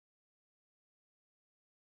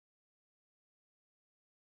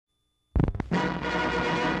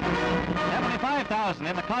5,000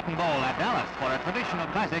 in the Cotton Bowl at Dallas for a traditional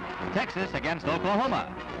classic, Texas against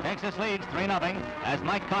Oklahoma. Texas leads 3-0 as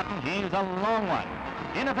Mike Cotten heaves a long one.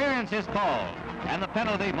 Interference is called, and the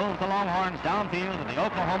penalty moves the Longhorns downfield to the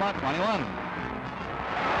Oklahoma 21.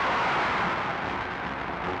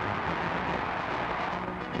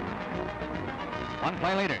 One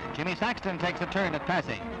play later, Jimmy Saxton takes a turn at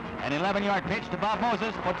passing. An 11-yard pitch to Bob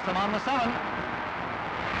Moses puts them on the 7.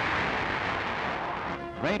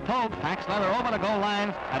 Ray Pope packs leather over the goal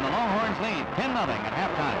line, and the Longhorns lead 10-0 at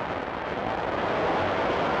halftime.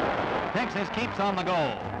 Texas keeps on the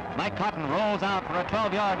goal. Mike Cotten rolls out for a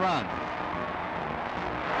 12-yard run.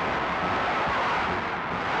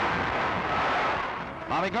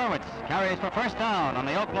 Bobby Gurwitz carries for first down on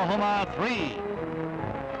the Oklahoma 3.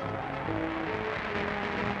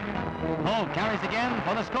 Pope carries again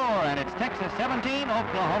for the score, and it's Texas 17,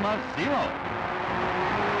 Oklahoma 0.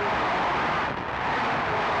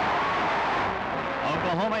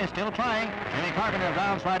 Oklahoma is still trying. Jimmy Carpenter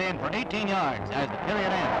rounds right in for 18 yards as the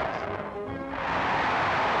period ends.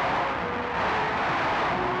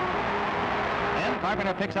 Then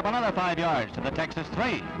Carpenter picks up another 5 yards to the Texas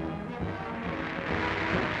 3.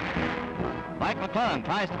 Mike McClellan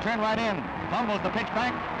tries to turn right in, fumbles the pitch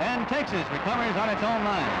back, and Texas recovers on its own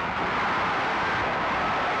line.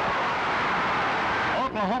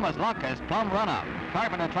 Oklahoma's luck has plumb run out.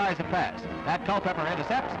 Carpenter tries a pass. That Culpepper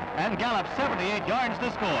intercepts and gallops 78 yards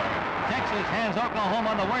to score. Texas hands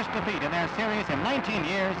Oklahoma the worst defeat in their series in 19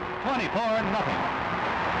 years, 24-0.